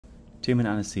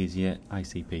Two-minute anaesthesia,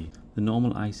 ICP. The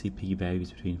normal ICP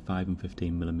varies between 5 and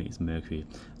 15 mm mercury,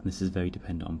 and this is very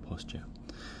dependent on posture.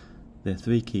 There are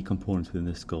three key components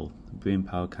within the skull: brain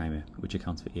parenchyma, which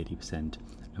accounts for 80%,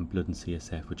 and blood and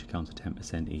CSF, which accounts for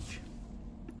 10% each.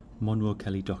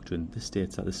 Monroe-Kelly doctrine. This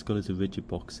states that the skull is a rigid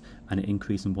box, and an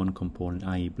increase in one component,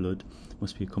 i.e. blood,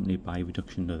 must be accompanied by a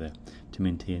reduction in another to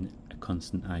maintain a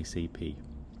constant ICP.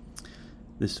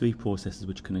 There's three processes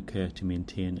which can occur to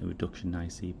maintain a reduction in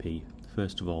ICP.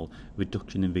 First of all,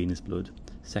 reduction in venous blood.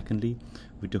 Secondly,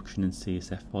 reduction in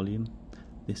CSF volume.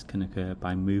 This can occur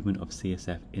by movement of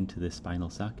CSF into the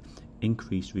spinal sac,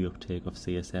 increased reuptake of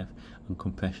CSF and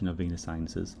compression of venous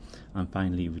sinuses, and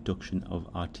finally reduction of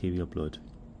arterial blood.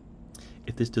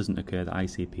 If this doesn't occur, the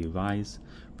ICP rise,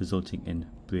 resulting in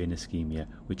brain ischemia,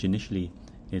 which initially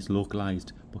is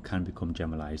localized but can become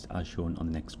generalized, as shown on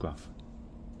the next graph.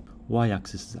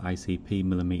 Y-axis is ICP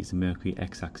millimeters of mercury,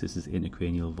 x-axis is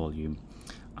intracranial volume.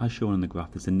 As shown on the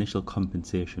graph, there's initial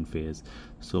compensation phase,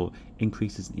 so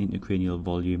increases in intracranial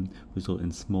volume result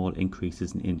in small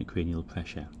increases in intracranial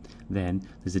pressure. Then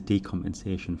there's a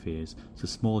decompensation phase, so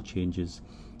small changes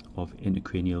of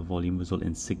intracranial volume result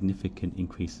in significant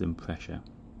increases in pressure.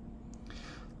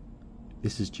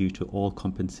 This is due to all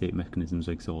compensating mechanisms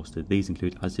are exhausted. These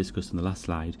include, as discussed on the last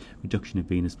slide, reduction in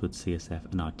venous blood,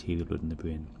 CSF and arterial blood in the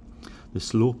brain. The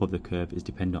slope of the curve is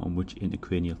dependent on which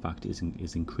intracranial factor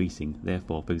is increasing.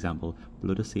 Therefore, for example,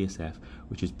 blood or CSF,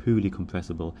 which is poorly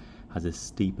compressible, has a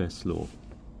steeper slope.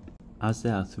 As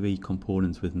there are three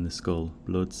components within the skull,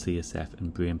 blood, CSF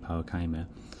and brain parenchyma,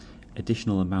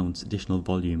 additional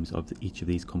volumes of each of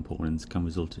these components can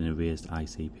result in a raised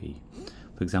ICP.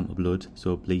 For example, blood,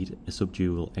 so bleed, a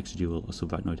subdural, extradural or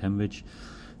subarachnoid hemorrhage.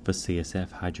 For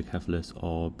CSF, hydrocephalus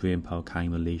or brain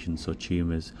parenchymal lesions, so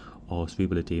tumours, or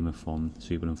cerebral edema from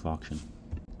cerebral infarction.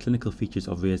 Clinical features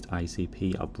of raised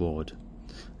ICP are broad.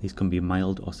 These can be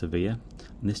mild or severe,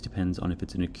 and this depends on if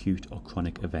it's an acute or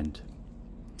chronic event.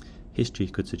 History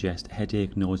could suggest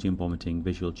headache, nausea and vomiting,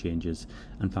 visual changes,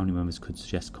 and family members could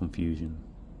suggest confusion.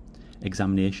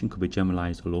 Examination could be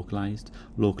generalized or localized.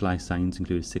 Localized signs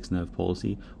include sixth nerve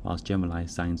palsy, whilst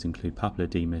generalized signs include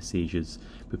papilledema, seizures,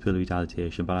 pupillary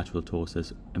dilatation, bilateral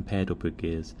ptosis, impaired upward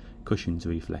gaze, Cushing's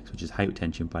reflex, which is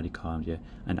hypertension, bradycardia,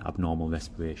 and abnormal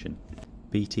respiration.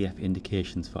 BTF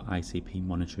indications for ICP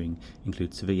monitoring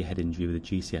include severe head injury with a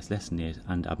GCS less than 8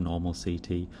 and abnormal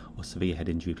CT, or severe head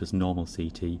injury plus normal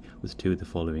CT with two of the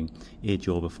following: age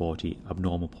over 40,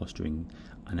 abnormal posturing,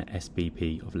 and an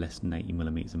SBP of less than 90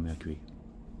 mm of mercury.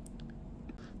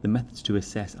 The methods to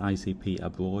assess ICP are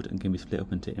broad and can be split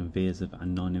up into invasive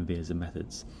and non-invasive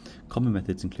methods. Common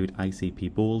methods include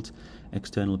ICP bolt,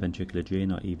 external ventricular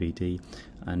drain or EVD,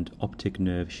 and optic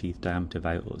nerve sheath diameter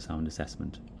via ultrasound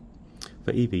assessment.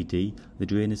 For EVD, the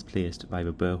drain is placed via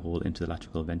a burr hole into the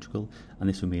lateral ventricle, and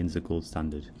this remains the gold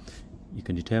standard. You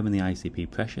can determine the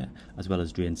ICP pressure as well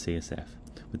as drain CSF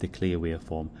with a clear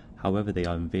waveform. However, they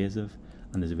are invasive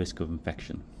and there's a risk of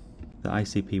infection. The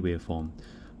ICP waveform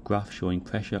graph showing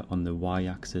pressure on the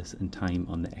y-axis and time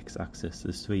on the x-axis.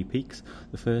 There's three peaks.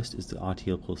 The first is the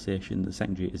arterial pulsation, the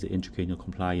secondary is the intracranial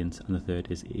compliance, and the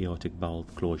third is aortic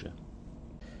valve closure.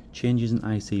 Changes in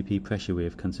ICP pressure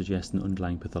wave can suggest an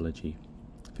underlying pathology.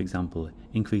 For example,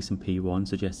 increase in P1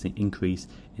 suggests an increase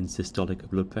in systolic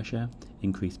blood pressure,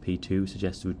 increased P2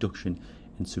 suggests a reduction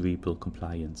in cerebral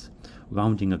compliance.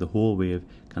 Rounding of the whole wave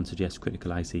can suggest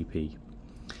critical ICP.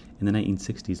 In the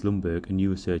 1960s, Lundberg, a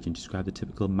neurosurgeon, described the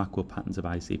typical macro patterns of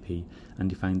ICP and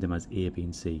defined them as A, B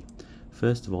and C.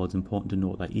 First of all, it's important to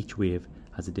note that each wave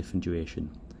has a different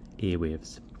duration. A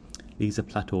waves. These are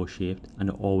plateau shaped and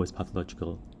are always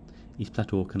pathological. Each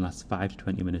plateau can last 5 to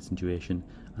 20 minutes in duration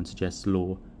and suggests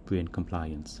low brain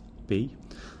compliance. B.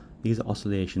 These are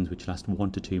oscillations which last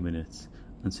 1 to 2 minutes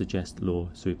and suggest low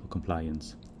cerebral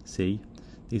compliance. C.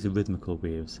 These are rhythmical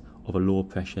waves of a lower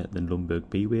pressure than Lundberg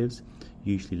B waves,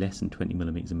 usually less than 20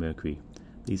 mm of mercury.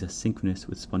 These are synchronous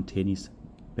with spontaneous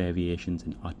variations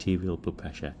in arterial blood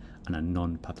pressure and are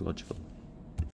non-pathological.